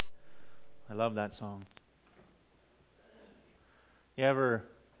I love that song. You ever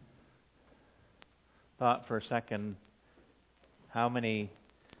thought for a second how many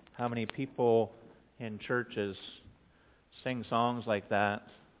people in churches sing songs like that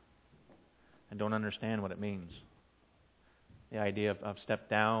and don't understand what it means? The idea of step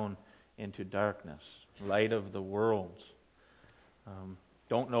down into darkness, light of the world.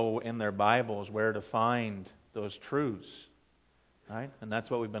 Don't know in their Bibles where to find those truths. Right? And that's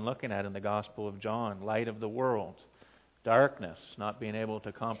what we've been looking at in the Gospel of John. Light of the world. Darkness, not being able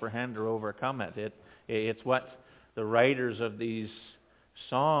to comprehend or overcome it. It's what the writers of these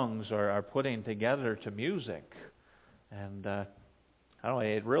songs are putting together to music. And I don't know,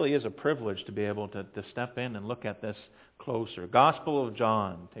 it really is a privilege to be able to step in and look at this closer. Gospel of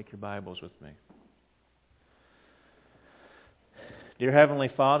John. Take your Bibles with me. Dear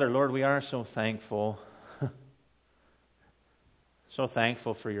Heavenly Father, Lord, we are so thankful. So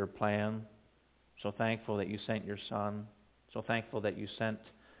thankful for your plan. So thankful that you sent your Son. So thankful that you sent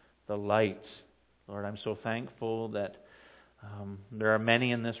the light. Lord, I'm so thankful that there are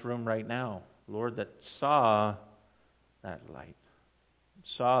many in this room right now, Lord, that saw that light.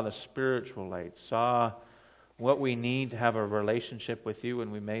 Saw the spiritual light. Saw what we need to have a relationship with you,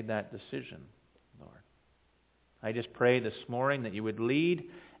 and we made that decision, Lord. I just pray this morning that you would lead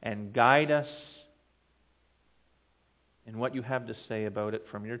and guide us in what you have to say about it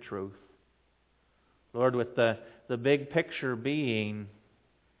from your truth. Lord, with the big picture being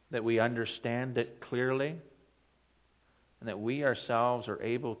that we understand it clearly and that we ourselves are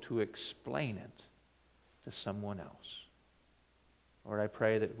able to explain it to someone else. Lord, I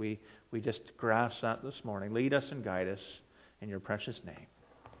pray that we just grasp that this morning. Lead us and guide us in your precious name.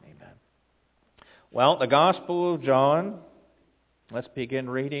 Amen. Well, the Gospel of John. Let's begin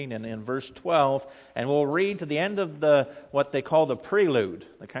reading in verse 12, and we'll read to the end of what they call the prelude,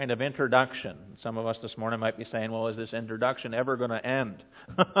 the kind of introduction. Some of us this morning might be saying, well, is this introduction ever going to end?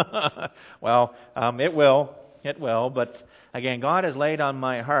 Well, it will. It will. But again, God has laid on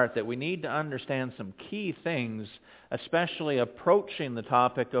my heart that we need to understand some key things, especially approaching the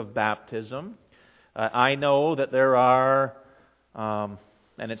topic of baptism. I know that there are...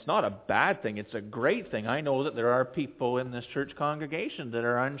 and it's not a bad thing, it's a great thing. I know that there are people in this church congregation that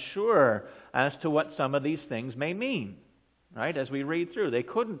are unsure as to what some of these things may mean. Right? As we read through, they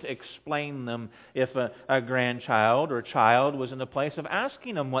couldn't explain them if a grandchild or child was in a place of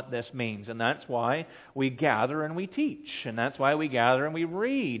asking them what this means. And that's why we gather and we teach. And that's why we gather and we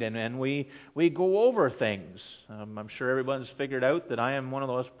read and we go over things. I'm sure everyone's figured out that I am one of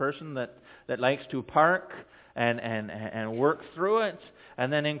those person that likes to park and work through it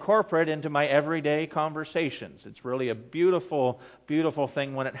and then incorporate into my everyday conversations. It's really a beautiful, beautiful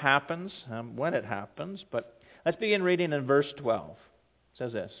thing when it happens. But let's begin reading in verse 12. It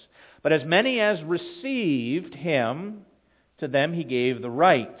says this: "But as many as received him, to them he gave the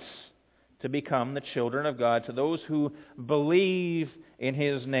rights to become the children of God, to those who believe in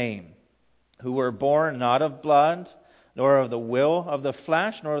his name, who were born not of blood, nor of the will of the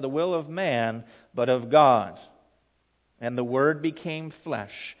flesh, nor of the will of man, but of God. And the Word became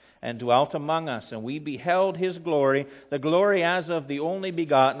flesh, and dwelt among us, and we beheld his glory, the glory as of the only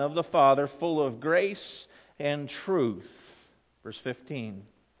begotten of the Father, full of grace and truth." Verse 15.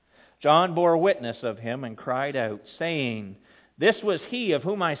 "John bore witness of him, and cried out, saying, This was he of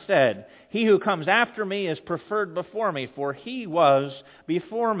whom I said, He who comes after me is preferred before me, for he was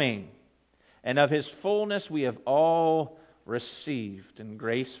before me. And of his fullness we have all received, and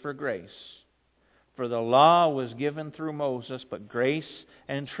grace for grace. For the law was given through Moses, but grace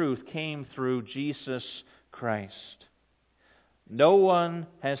and truth came through Jesus Christ. No one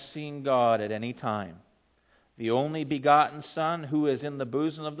has seen God at any time. The only begotten Son, who is in the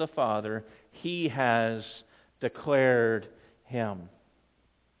bosom of the Father, he has declared him."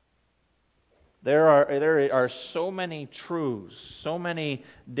 There are so many truths, so many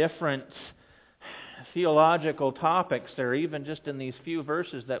different theological topics there, even just in these few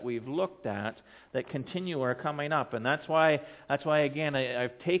verses that we've looked at, that continue are coming up. And that's why again,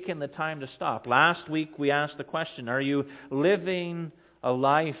 I've taken the time to stop. Last week we asked the question, are you living a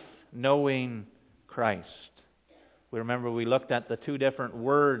life knowing Christ? We remember we looked at the two different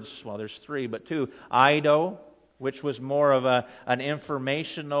words, well there's three, but two. Ido, which was more of an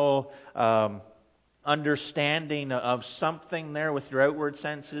informational understanding of something there with your outward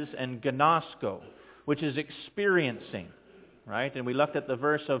senses, and gnosko, which is experiencing, right? And we looked at the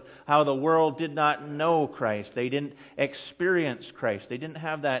verse of how the world did not know Christ. They didn't experience Christ. They didn't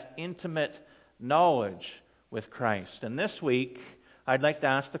have that intimate knowledge with Christ. And this week, I'd like to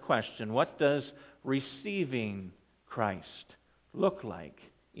ask the question, what does receiving Christ look like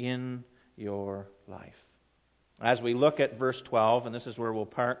in your life. As we look at verse 12, and this is where we'll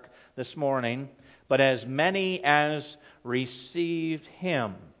park this morning, but as many as received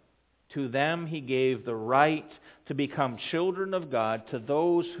Him, to them He gave the right to become children of God, to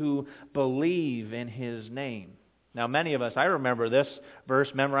those who believe in His name. Now, many of us, I remember this verse,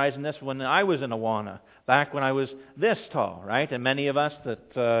 memorizing this when I was in Awana, back when I was this tall, right? And many of us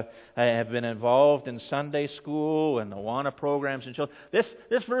that have been involved in Sunday school and Awana programs and children,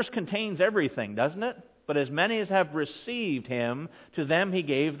 this verse contains everything, doesn't it? But as many as have received Him, to them He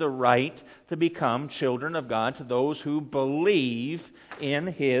gave the right to become children of God, to those who believe in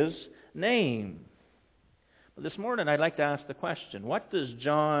His name. But this morning I'd like to ask the question, what does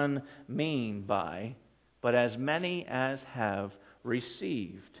John mean by, but as many as have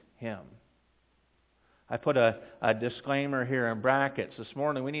received Him? I put a disclaimer here in brackets. This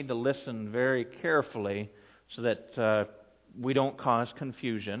morning we need to listen very carefully so that we don't cause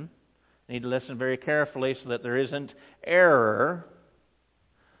confusion. We need to listen very carefully so that there isn't error.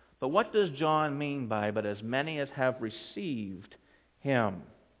 But what does John mean by, but as many as have received Him?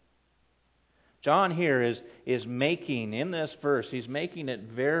 John here is making, in this verse, he's making it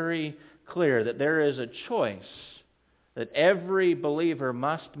very clear that there is a choice that every believer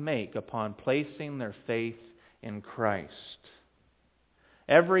must make upon placing their faith in Christ.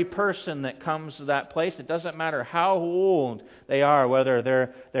 Every person that comes to that place, it doesn't matter how old they are, whether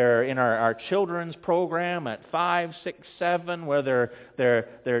they're in our children's program at 5, 6, 7, whether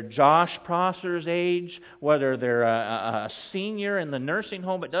they're Josh Prosser's age, whether they're a senior in the nursing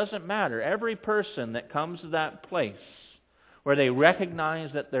home, it doesn't matter. Every person that comes to that place where they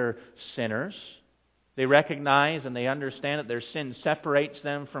recognize that they're sinners, they recognize and they understand that their sin separates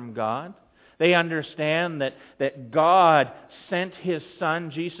them from God. They understand that God sent His Son,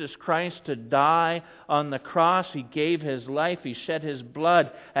 Jesus Christ, to die on the cross. He gave His life. He shed His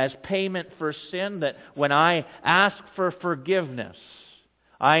blood as payment for sin, that when I ask for forgiveness,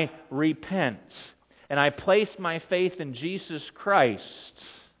 I repent, and I place my faith in Jesus Christ,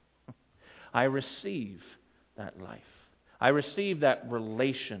 I receive that life. I receive that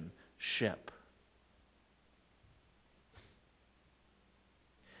relationship.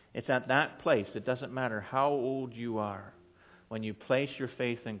 It's at that place, it doesn't matter how old you are, when you place your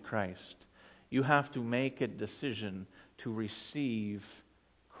faith in Christ, you have to make a decision to receive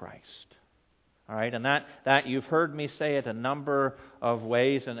Christ. All right, and that you've heard me say it a number of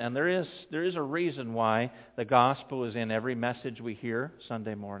ways, and there is a reason why the gospel is in every message we hear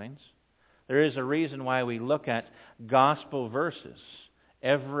Sunday mornings. There is a reason why we look at gospel verses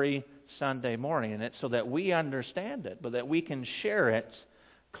every Sunday morning, and it's so that we understand it, but that we can share it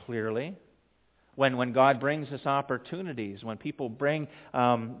clearly. When God brings us opportunities, when people bring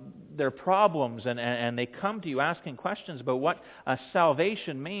their problems and they come to you asking questions about what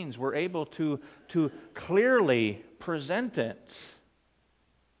salvation means, we're able to clearly present it.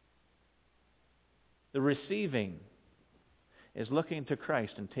 The receiving is looking to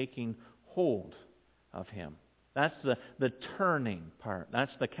Christ and taking hold of Him. That's the turning part.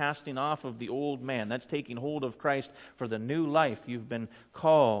 That's the casting off of the old man. That's taking hold of Christ for the new life you've been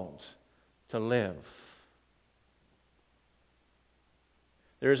called to live.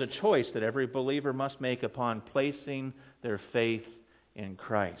 There is a choice that every believer must make upon placing their faith in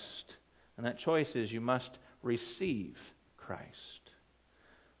Christ. And that choice is you must receive Christ.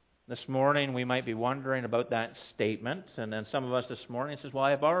 This morning we might be wondering about that statement. And then some of us this morning says, well,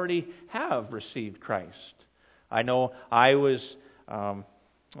 I already have received Christ. I know I was,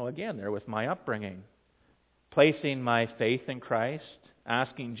 again, there with my upbringing, placing my faith in Christ,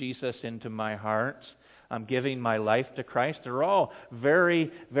 asking Jesus into my heart, giving my life to Christ. They're all very,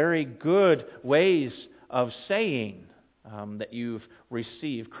 very good ways of saying that you've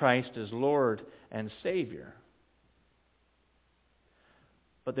received Christ as Lord and Savior.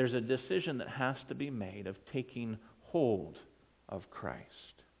 But there's a decision that has to be made of taking hold of Christ.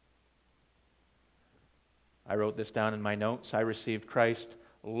 I wrote this down in my notes. I received Christ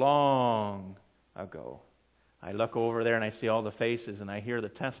long ago. I look over there and I see all the faces and I hear the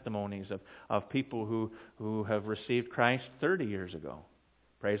testimonies of people who have received Christ 30 years ago.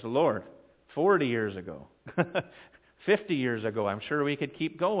 Praise the Lord. 40 years ago. 50 years ago. I'm sure we could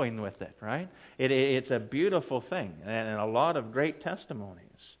keep going with it, right? It's a beautiful thing and a lot of great testimonies.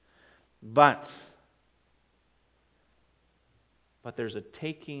 But there's a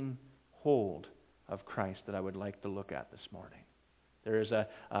taking hold of Christ that I would like to look at this morning. There is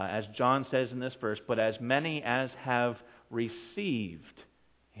as John says in this verse, but as many as have received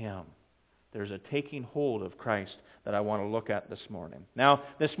Him. There's a taking hold of Christ that I want to look at this morning. Now,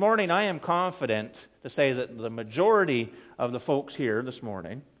 this morning I am confident to say that the majority of the folks here this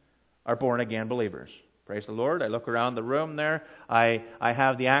morning are born-again believers. Praise the Lord. I look around the room there. I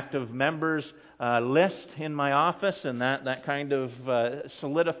have the active members list in my office, and that kind of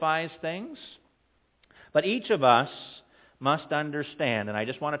solidifies things. But each of us must understand, and I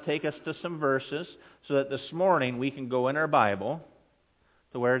just want to take us to some verses so that this morning we can go in our Bible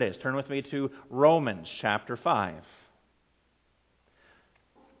to where it is. Turn with me to Romans chapter 5.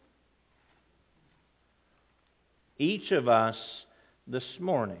 Each of us this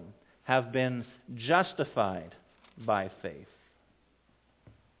morning have been justified by faith.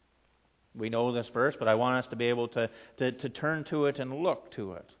 We know this verse, but I want us to be able to turn to it and look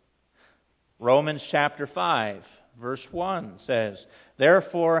to it. Romans chapter 5, verse 1 says,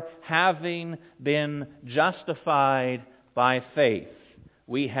 "Therefore, having been justified by faith,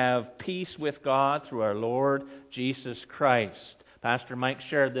 we have peace with God through our Lord Jesus Christ." Pastor Mike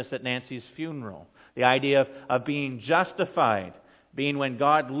shared this at Nancy's funeral. The idea of being justified, being when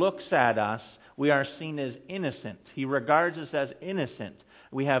God looks at us, we are seen as innocent. He regards us as innocent.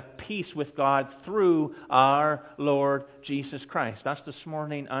 We have peace with God through our Lord Jesus Christ. Us this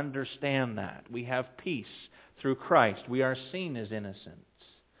morning understand that. We have peace through Christ. We are seen as innocent.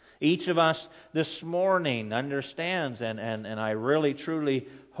 Each of us this morning understands, and I really truly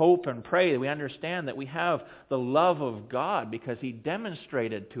hope and pray that we understand that we have the love of God because He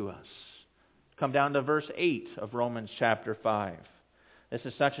demonstrated to us. Come down to verse 8 of Romans chapter 5. This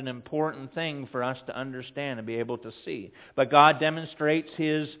is such an important thing for us to understand and be able to see. But God demonstrates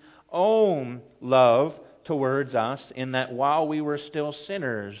His own love towards us in that while we were still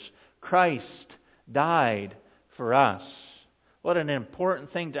sinners, Christ died for us. What an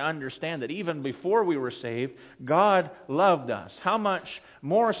important thing to understand, that even before we were saved, God loved us. How much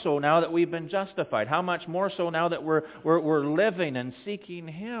more so now that we've been justified? How much more so now that we're living and seeking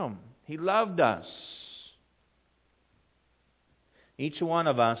Him? He loved us. Each one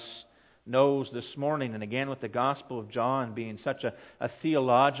of us knows this morning, and again with the Gospel of John being such a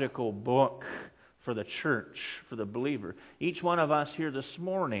theological book for the church, for the believer, each one of us here this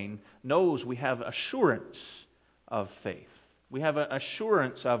morning knows we have assurance of faith. We have an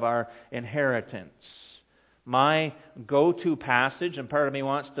assurance of our inheritance. My go-to passage, and part of me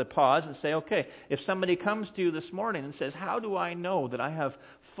wants to pause and say, okay, if somebody comes to you this morning and says, how do I know that I have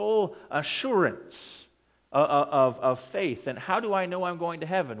full assurance of faith, and how do I know I'm going to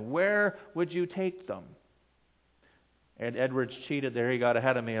heaven? Where would you take them? Ed Edwards cheated there. He got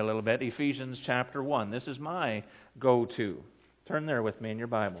ahead of me a little bit. Ephesians chapter 1. This is my go-to. Turn there with me in your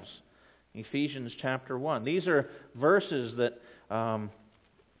Bibles. Ephesians chapter 1. These are verses that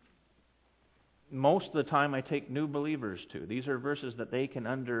most of the time I take new believers to. These are verses that they can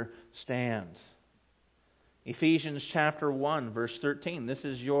understand. Ephesians chapter 1, verse 13. This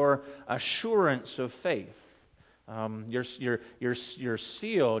is your assurance of faith. You're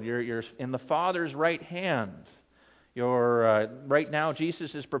sealed. You're in the Father's right hand. Right now,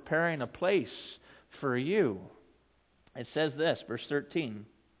 Jesus is preparing a place for you. It says this, verse 13.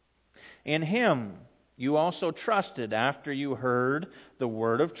 In Him you also trusted after you heard the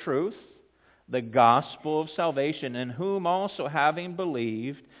word of truth, the gospel of salvation, in whom also having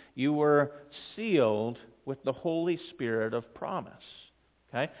believed, you were sealed with the Holy Spirit of promise.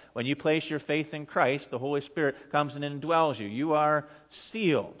 Okay? When you place your faith in Christ, the Holy Spirit comes and indwells you. You are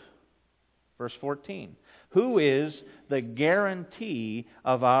sealed. Verse 14. Who is the guarantee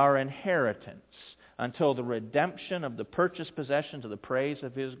of our inheritance until the redemption of the purchased possession to the praise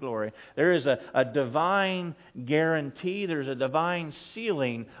of His glory. There is a divine guarantee, there's a divine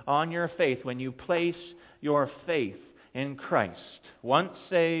sealing on your faith when you place your faith in Christ. Once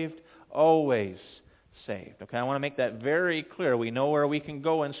saved, always saved. Okay, I want to make that very clear. We know where we can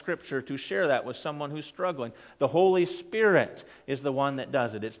go in Scripture to share that with someone who's struggling. The Holy Spirit is the one that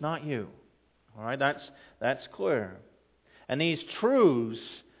does it. It's not you. All right, that's clear. And these truths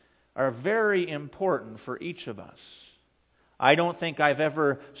are very important for each of us. I don't think I've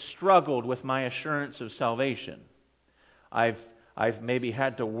ever struggled with my assurance of salvation. I've maybe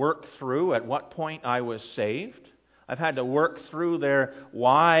had to work through at what point I was saved. I've had to work through there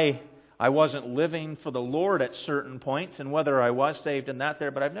why I wasn't living for the Lord at certain points and whether I was saved in that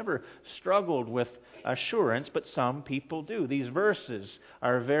there, but I've never struggled with assurance, but some people do. These verses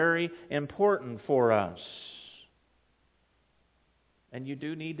are very important for us. And you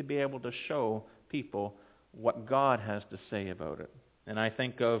do need to be able to show people what God has to say about it. And I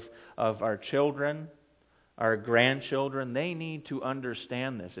think of our children, our grandchildren. They need to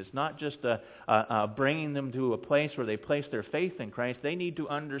understand this. It's not just bringing them to a place where they place their faith in Christ. They need to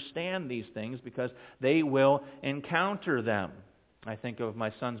understand these things because they will encounter them. I think of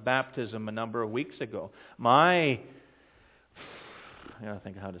my son's baptism a number of weeks ago. My I gotta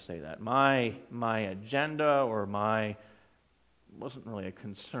think of how to say that. My agenda or wasn't really a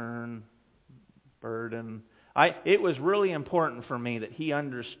concern, burden. It was really important for me that he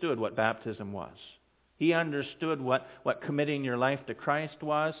understood what baptism was. He understood what committing your life to Christ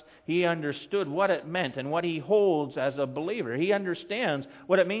was. He understood what it meant and what he holds as a believer. He understands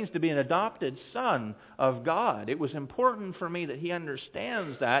what it means to be an adopted son of God. It was important for me that he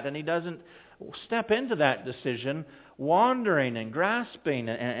understands that, and he doesn't step into that decision wandering and grasping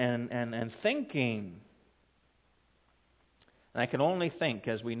and thinking. And I can only think,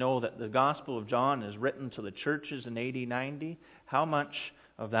 as we know that the Gospel of John is written to the churches in AD 90, how much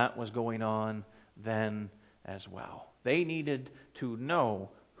of that was going on then as well. They needed to know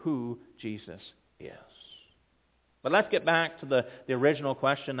who Jesus is. But let's get back to the original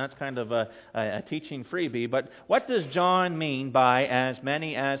question. That's kind of a teaching freebie. But what does John mean by as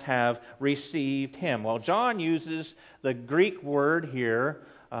many as have received him? Well, John uses the Greek word here.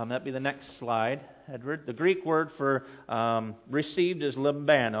 That'd be the next slide, Edward. The Greek word for received is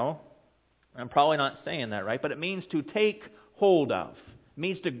lambano. I'm probably not saying that right, but it means to take hold of. It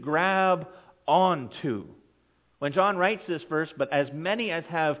means to grab onto. When John writes this verse, but as many as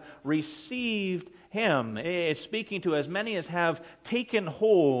have received him, it's speaking to as many as have taken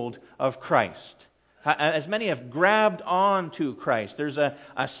hold of Christ. As many have grabbed onto Christ. There's a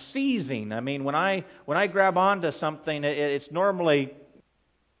seizing. I mean, when I grab onto something, it's normally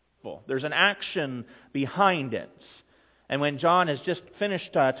full. There's an action behind it. And when John has just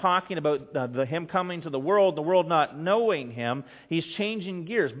finished talking about him coming to the world not knowing him, he's changing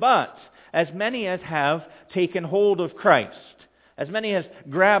gears. But as many as have taken hold of Christ, as many as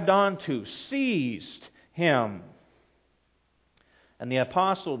grabbed onto, seized him. And the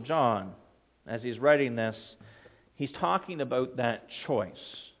Apostle John, as he's writing this, he's talking about that choice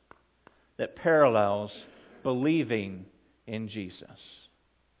that parallels believing in Jesus.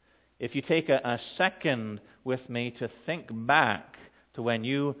 If you take a second with me to think back to when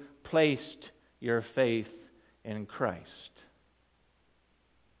you placed your faith in Christ.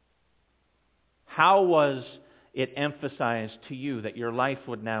 How was it emphasized to you that your life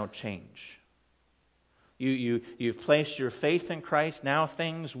would now change? You've placed your faith in Christ, now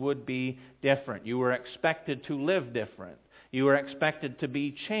things would be different. You were expected to live different. You were expected to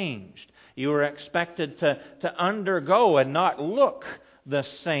be changed. You were expected to undergo and not look the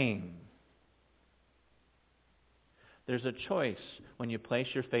same. There's a choice when you place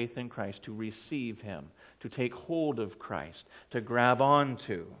your faith in Christ to receive him, to take hold of Christ, to grab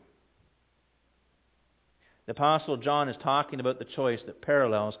onto. The Apostle John is talking about the choice that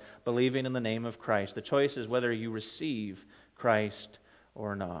parallels believing in the name of Christ. The choice is whether you receive Christ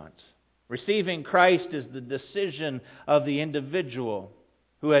or not. Receiving Christ is the decision of the individual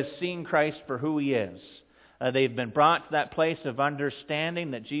who has seen Christ for who he is. They've been brought to that place of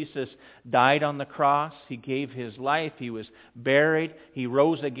understanding that Jesus died on the cross. He gave his life. He was buried. He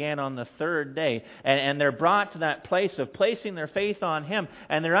rose again on the third day. And they're brought to that place of placing their faith on him.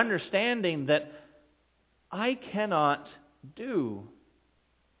 And they're understanding that I cannot do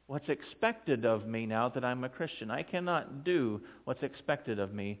what's expected of me now that I'm a Christian. I cannot do what's expected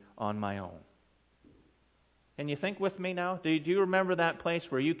of me on my own. Can you think with me now? Do you remember that place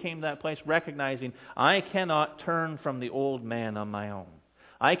where you came to that place recognizing I cannot turn from the old man on my own?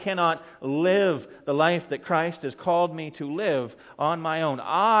 I cannot live the life that Christ has called me to live on my own.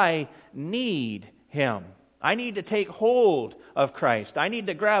 I need him. I need to take hold of Christ. I need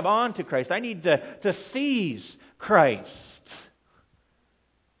to grab onto Christ. I need to seize Christ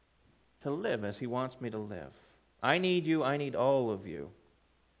to live as he wants me to live. I need you. I need all of you.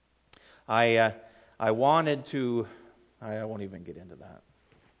 I wanted to... I won't even get into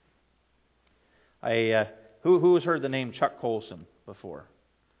that. Who has heard the name Chuck Colson before?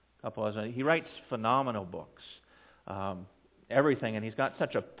 A couple of us. He writes phenomenal books. Everything, and he's got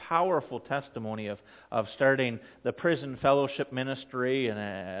such a powerful testimony of starting the prison fellowship ministry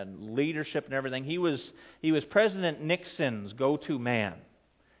and leadership and everything. He was President Nixon's go-to man.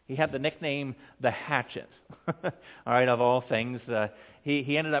 He had the nickname the Hatchet. All right, of all things,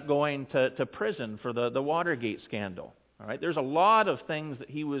 he ended up going to prison for the Watergate scandal. All right, there's a lot of things that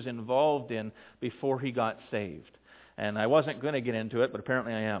he was involved in before he got saved, and I wasn't going to get into it, but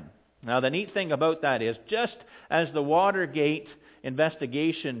apparently I am. Now, the neat thing about that is, just as the Watergate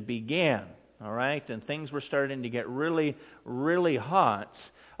investigation began, all right, and things were starting to get really, really hot,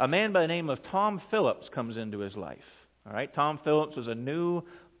 a man by the name of Tom Phillips comes into his life. All right, Tom Phillips was a new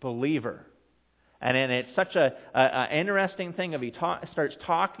believer. And it's such an interesting thing if he starts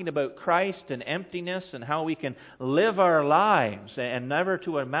talking about Christ and emptiness and how we can live our lives and never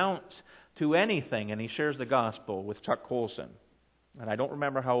to amount to anything. And he shares the gospel with Chuck Colson. And I don't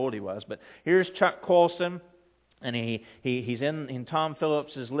remember how old he was, but here's Chuck Colson, and he's in Tom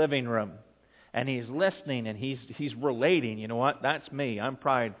Phillips' living room. And he's listening, and he's relating. You know what? That's me. I'm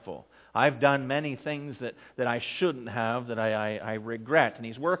prideful. I've done many things that I shouldn't have, that I regret. And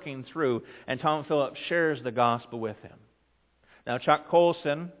he's working through, and Tom Phillips shares the gospel with him. Now, Chuck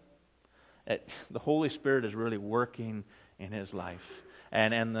Colson, the Holy Spirit is really working in his life.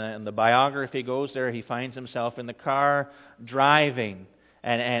 And the biography goes there. He finds himself in the car driving,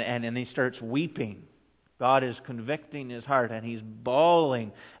 and he starts weeping. God is convicting his heart, and he's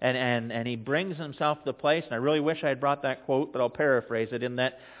bawling, and he brings himself to the place, and I really wish I had brought that quote, but I'll paraphrase it in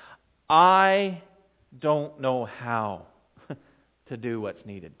that, I don't know how to do what's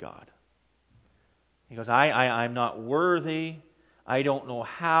needed, God. He goes, I'm not worthy. I don't know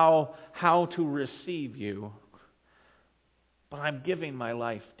how to receive you, but I'm giving my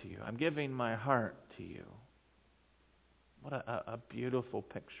life to you. I'm giving my heart to you. What a beautiful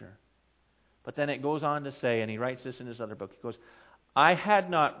picture. But then it goes on to say, and he writes this in his other book, he goes, I had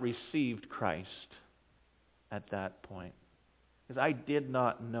not received Christ at that point, because I did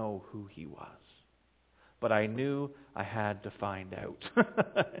not know who he was. But I knew I had to find out.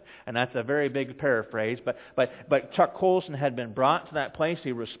 And that's a very big paraphrase. But Chuck Colson had been brought to that place.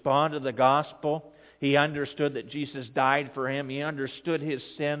 He responded to the gospel. He understood that Jesus died for him. He understood his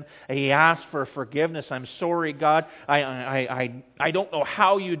sin. He asked for forgiveness. I'm sorry, God. I don't know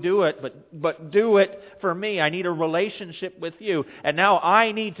how you do it, but do it for me. I need a relationship with you. And now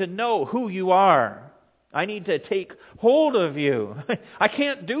I need to know who you are. I need to take hold of you. I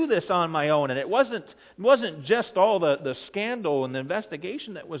can't do this on my own. And it wasn't just all the scandal and the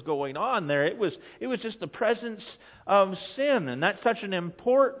investigation that was going on there. It was just the presence of sin. And that's such an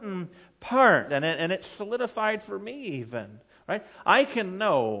important part. And it's solidified for me even. Right? I can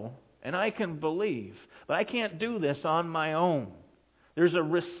know and I can believe, but I can't do this on my own. There's a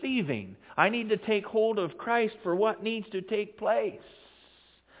receiving. I need to take hold of Christ for what needs to take place.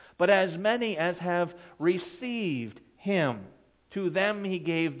 But as many as have received Him, to them He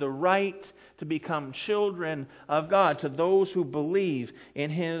gave the right to become children of God, to those who believe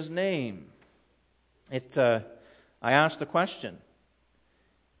in His name. I asked the question,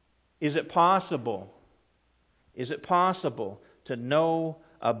 is it possible to know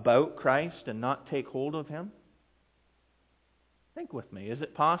about Christ and not take hold of Him? Think with me. Is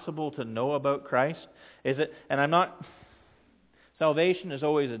it possible to know about Christ? Salvation is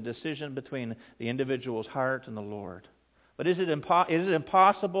always a decision between the individual's heart and the Lord. But is it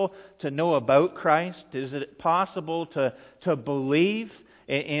impossible to know about Christ? Is it possible to believe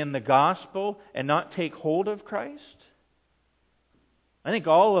in the gospel and not take hold of Christ? I think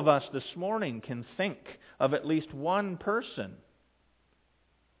all of us this morning can think of at least one person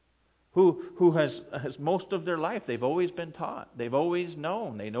who has most of their life, they've always been taught. They've always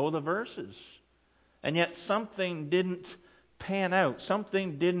known. They know the verses. And yet something didn't pan out.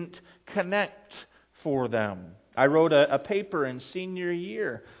 Something didn't connect for them. I wrote a paper in senior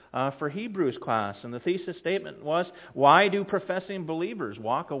year for Hebrews class, and the thesis statement was, why do professing believers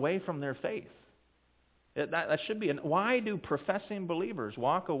walk away from their faith? That should be why do professing believers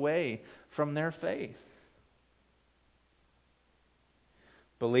walk away from their faith?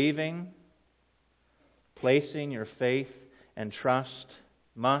 Believing, placing your faith and trust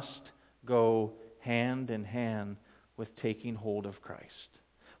must go hand in hand with taking hold of Christ.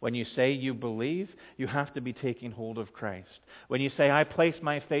 When you say you believe, you have to be taking hold of Christ. When you say, I place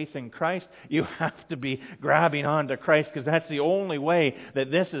my faith in Christ, you have to be grabbing onto Christ, because that's the only way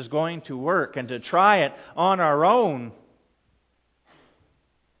that this is going to work. And to try it on our own,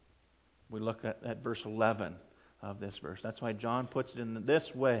 we look at verse 11 of this verse. That's why John puts it in this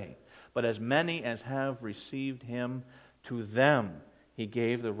way. But as many as have received Him, to them He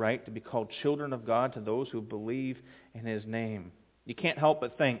gave the right to be called children of God, to those who believe in His name. You can't help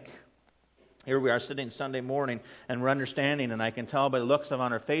but think. Here we are sitting Sunday morning, and we're understanding, and I can tell by the looks on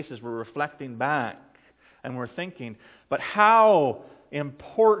our faces, we're reflecting back, and we're thinking, but how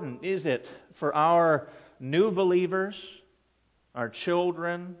important is it for our new believers, our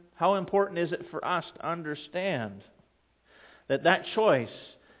children, how important is it for us to understand that choice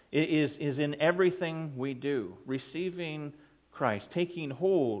is in everything we do, receiving Christ, taking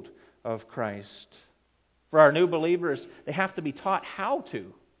hold of Christ. For our new believers, they have to be taught how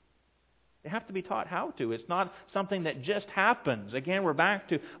to. They have to be taught how to. It's not something that just happens. Again, we're back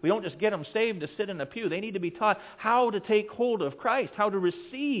to, we don't just get them saved to sit in a pew. They need to be taught how to take hold of Christ, how to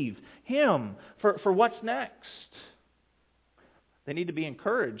receive Him for what's next. They need to be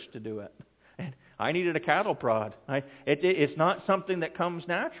encouraged to do it. And I needed a cattle prod. It's not something that comes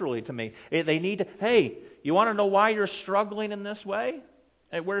naturally to me. They need to, hey, you want to know why you're struggling in this way?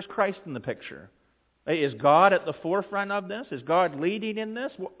 Hey, where's Christ in the picture? Hey, is God at the forefront of this? Is God leading in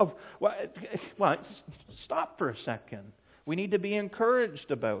this? Well, stop for a second. We need to be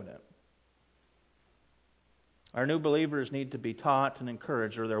encouraged about it. Our new believers need to be taught and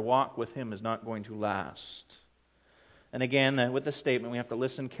encouraged, or their walk with Him is not going to last. And again, with the statement, we have to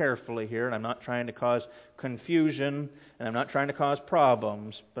listen carefully here, and I'm not trying to cause confusion, and I'm not trying to cause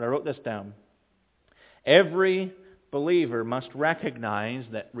problems, but I wrote this down. Every believer must recognize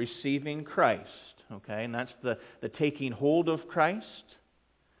that receiving Christ, okay, and that's the taking hold of Christ,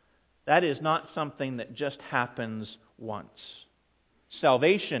 that is not something that just happens once.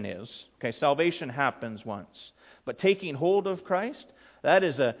 Salvation is, okay, salvation happens once. But taking hold of Christ, that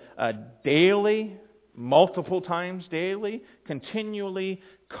is a daily, multiple times daily, continually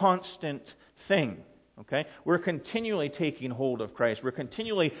constant thing. Okay? We're continually taking hold of Christ. We're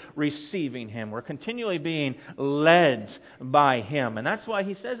continually receiving Him. We're continually being led by Him. And that's why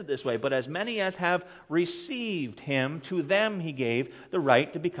He says it this way. But as many as have received Him, to them He gave the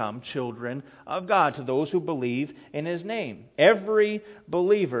right to become children of God, to those who believe in His name. Every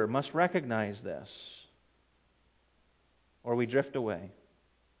believer must recognize this, or we drift away.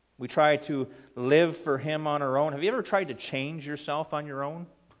 We try to live for Him on our own. Have you ever tried to change yourself on your own?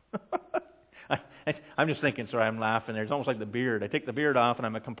 I'm just thinking, sorry, I'm laughing there. It's almost like the beard. I take the beard off and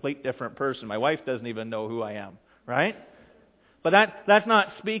I'm a complete different person. My wife doesn't even know who I am, right? But that's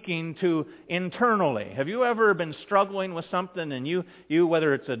not speaking to internally. Have you ever been struggling with something and you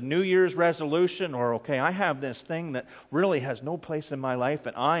whether it's a New Year's resolution or, okay, I have this thing that really has no place in my life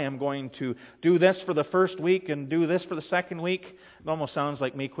and I am going to do this for the first week and do this for the second week? It almost sounds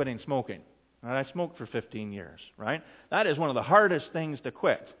like me quitting smoking. I smoked for 15 years, right? That is one of the hardest things to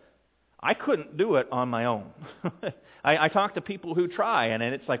quit. I couldn't do it on my own. I talk to people who try, and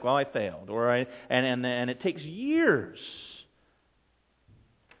it's like, well, I failed, and it takes years.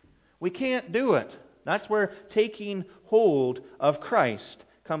 We can't do it. That's where taking hold of Christ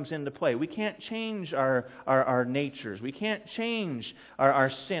comes into play. We can't change our natures. We can't change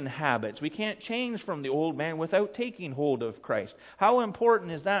our sin habits. We can't change from the old man without taking hold of Christ. How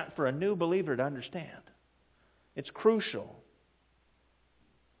important is that for a new believer to understand? It's crucial.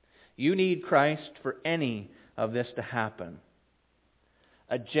 You need Christ for any of this to happen.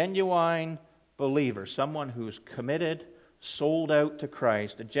 A genuine believer, someone who's committed, sold out to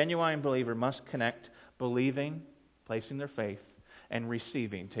Christ, a genuine believer must connect believing, placing their faith, and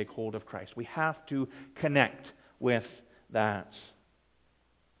receiving, take hold of Christ. We have to connect with that.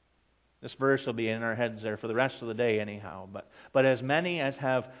 This verse will be in our heads there for the rest of the day anyhow. But as many as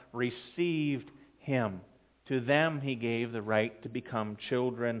have received Him, to them He gave the right to become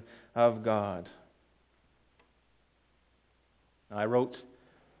children of God. Now, I wrote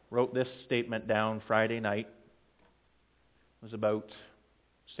this statement down Friday night. It was about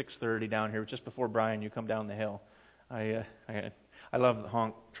 6:30 down here, just before Brian, you come down the hill. I love the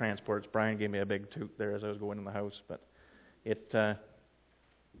honk transports. Brian gave me a big toot there as I was going in the house. But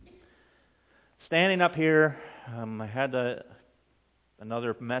standing up here, I had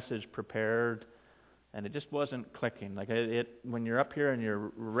another message prepared. And it just wasn't clicking. Like when you're up here and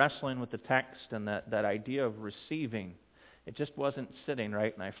you're wrestling with the text and that idea of receiving, it just wasn't sitting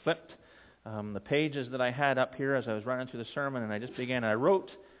right. And I flipped the pages that I had up here as I was running through the sermon, and I just began. I wrote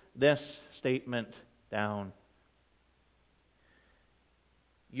this statement down.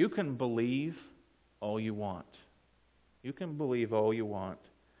 You can believe all you want. You can believe all you want.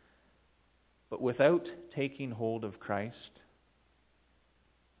 But without taking hold of Christ,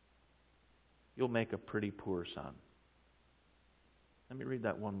 you'll make a pretty poor son. Let me read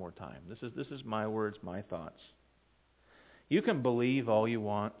that one more time. This is my words, my thoughts. You can believe all you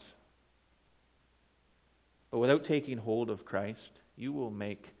want, but without taking hold of Christ, you will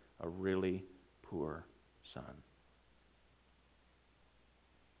make a really poor son.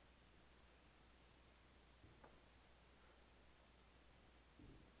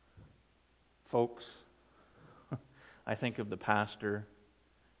 Folks, I think of the pastor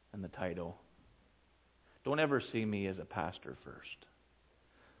and the title. Don't ever see me as a pastor first.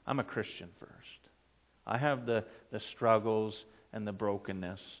 I'm a Christian first. I have the struggles and the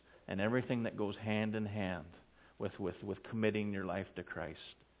brokenness and everything that goes hand in hand with committing your life to Christ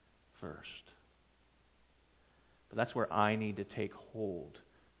first. But that's where I need to take hold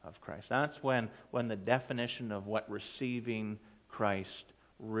of Christ. That's when the definition of what receiving Christ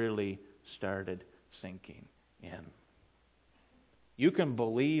really started sinking in. You can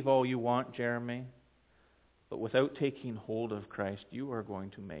believe all you want, Jeremy, but without taking hold of Christ, you are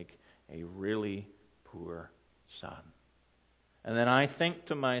going to make a really poor son. And then I think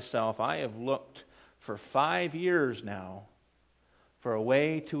to myself, I have looked for 5 years now for a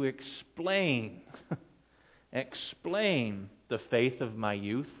way to explain the faith of my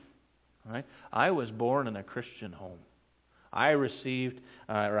youth. Right? I was born in a Christian home. I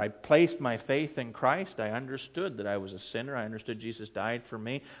placed my faith in Christ. I understood that I was a sinner. I understood Jesus died for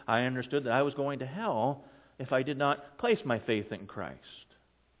me. I understood that I was going to hell if I did not place my faith in Christ.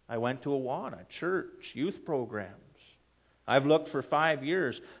 I went to Awana, church, youth programs. I've looked for 5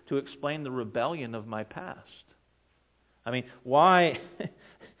 years to explain the rebellion of my past. I mean, why?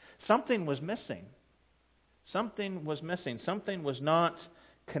 Something was missing. Something was missing. Something was not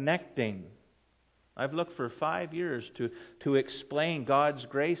connecting. I've looked for 5 years to explain God's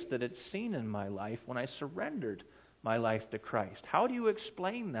grace that it's seen in my life when I surrendered my life to Christ. How do you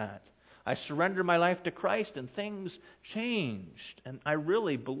explain that? I surrendered my life to Christ and things changed. And I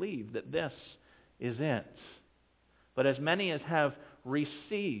really believe that this is it. But as many as have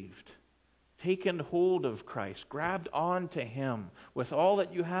received, taken hold of Christ, grabbed onto Him with all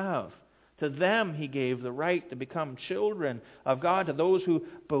that you have, to them He gave the right to become children of God, to those who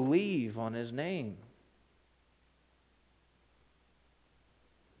believe on His name.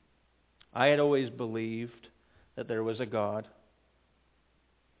 I had always believed that there was a God.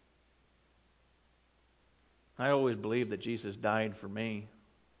 I always believed that Jesus died for me.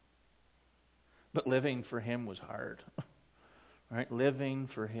 But living for Him was hard. Right? Living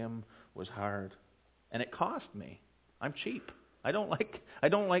for Him was hard. And it cost me. I'm cheap. I don't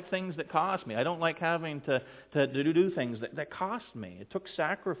like things that cost me. I don't like having to do things that cost me. It took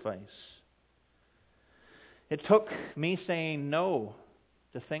sacrifice. It took me saying no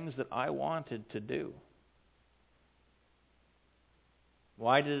to things that I wanted to do.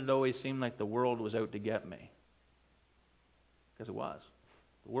 Why did it always seem like the world was out to get me? Because it was.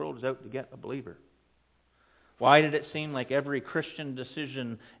 The world was out to get a believer. Why did it seem like every Christian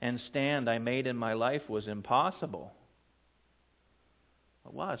decision and stand I made in my life was impossible?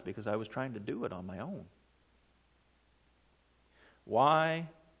 It was because I was trying to do it on my own. Why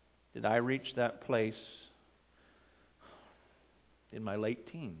did I reach that place in my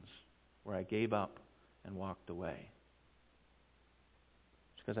late teens where I gave up and walked away?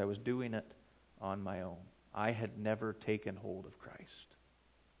 It's because I was doing it on my own. I had never taken hold of Christ.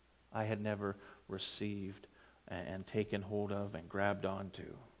 I had never received and taken hold of and grabbed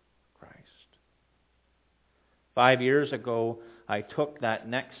onto Christ. 5 years ago, I took that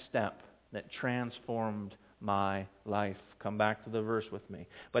next step that transformed my life. Come back to the verse with me.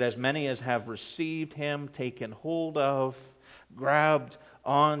 But as many as have received Him, taken hold of, grabbed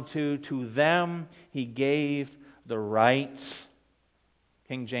onto, to them He gave the right.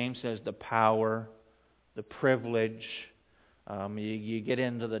 King James says the power, the privilege. You get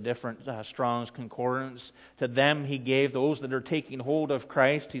into the different Strong's Concordance. To them He gave, those that are taking hold of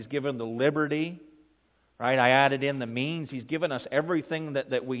Christ, He's given the liberty. Right? I added in the means. He's given us everything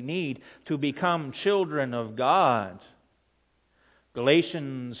that we need to become children of God.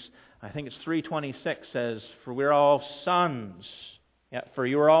 Galatians, I think it's 3:26 says, "For we're all sons. Yeah, for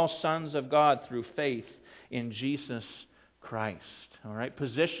you are all sons of God through faith in Jesus Christ." All right?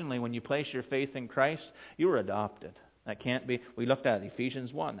 Positionally, when you place your faith in Christ, you are adopted. That can't be, we looked at it,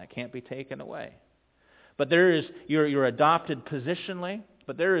 Ephesians 1, that can't be taken away. But there is, you're adopted positionally,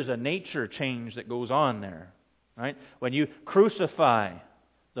 but there is a nature change that goes on there. Right? When you crucify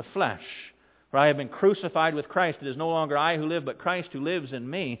the flesh, for I have been crucified with Christ, it is no longer I who live, but Christ who lives in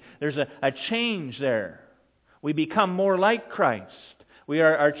me. There's a change there. We become more like Christ. We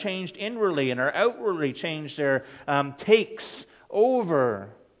are changed inwardly, and our outwardly change there takes over.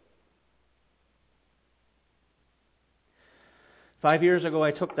 5 years ago,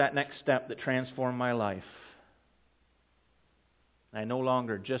 I took that next step that transformed my life. I no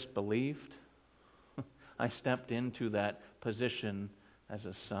longer just believed. I stepped into that position as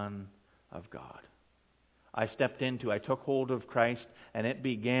a son of God. I took hold of Christ, and it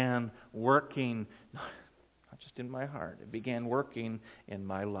began working, not just in my heart, it began working in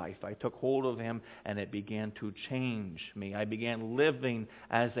my life. I took hold of Him, and it began to change me. I began living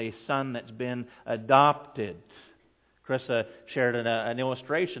as a son that's been adopted. Chris shared an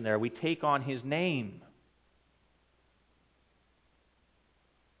illustration there. We take on His name.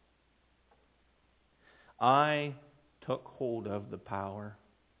 I took hold of the power,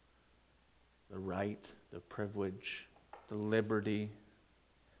 the right, the privilege, the liberty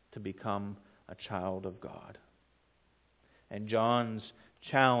to become a child of God. And John's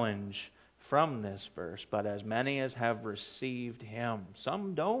challenge from this verse, but as many as have received Him,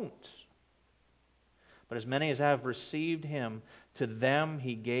 some don't. But as many as have received Him, To them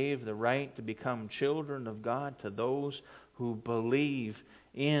He gave the right to become children of God, to those who believe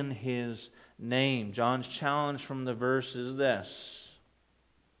in His name. John's challenge from the verse is this: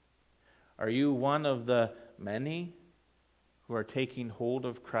 are you one of the many who are taking hold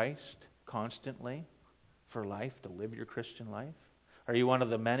of Christ constantly for life, to live your Christian life? Are you one of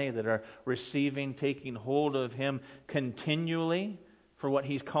the many that are receiving, taking hold of Him continually for what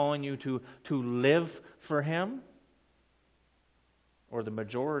He's calling you to live for Him? Or the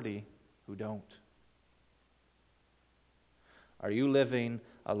majority who don't? Are you living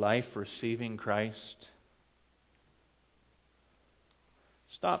a life receiving Christ?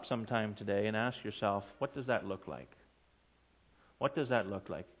 Stop sometime today and ask yourself, what does that look like? What does that look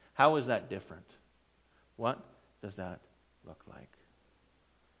like? How is that different? What does that look like?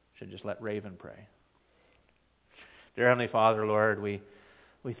 Should just let Raven pray. Dear Heavenly Father, Lord, we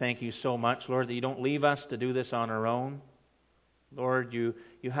thank You so much, Lord, that You don't leave us to do this on our own. Lord, you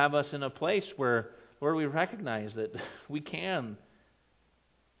have us in a place where, Lord, we recognize that we can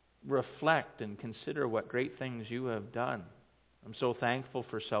reflect and consider what great things You have done. I'm so thankful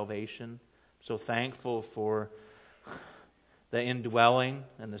for salvation. I'm so thankful for the indwelling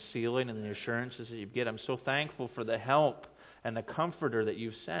and the sealing and the assurances that You get. I'm so thankful for the help and the Comforter that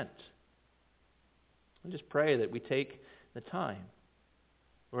You've sent. I just pray that we take the time.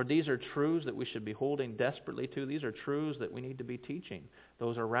 Lord, these are truths that we should be holding desperately to. These are truths that we need to be teaching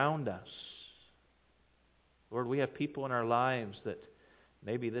those around us. Lord, we have people in our lives that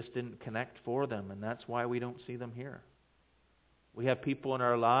maybe this didn't connect for them, and that's why we don't see them here. We have people in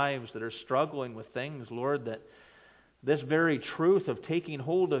our lives that are struggling with things, Lord, that this very truth of taking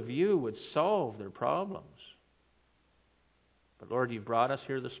hold of You would solve their problems. But Lord, You've brought us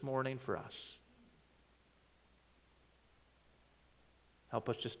here this morning for us. Help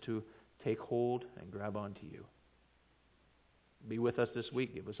us just to take hold and grab onto You. Be with us this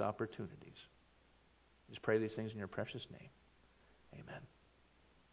week. Give us opportunities. Just pray these things in Your precious name. Amen.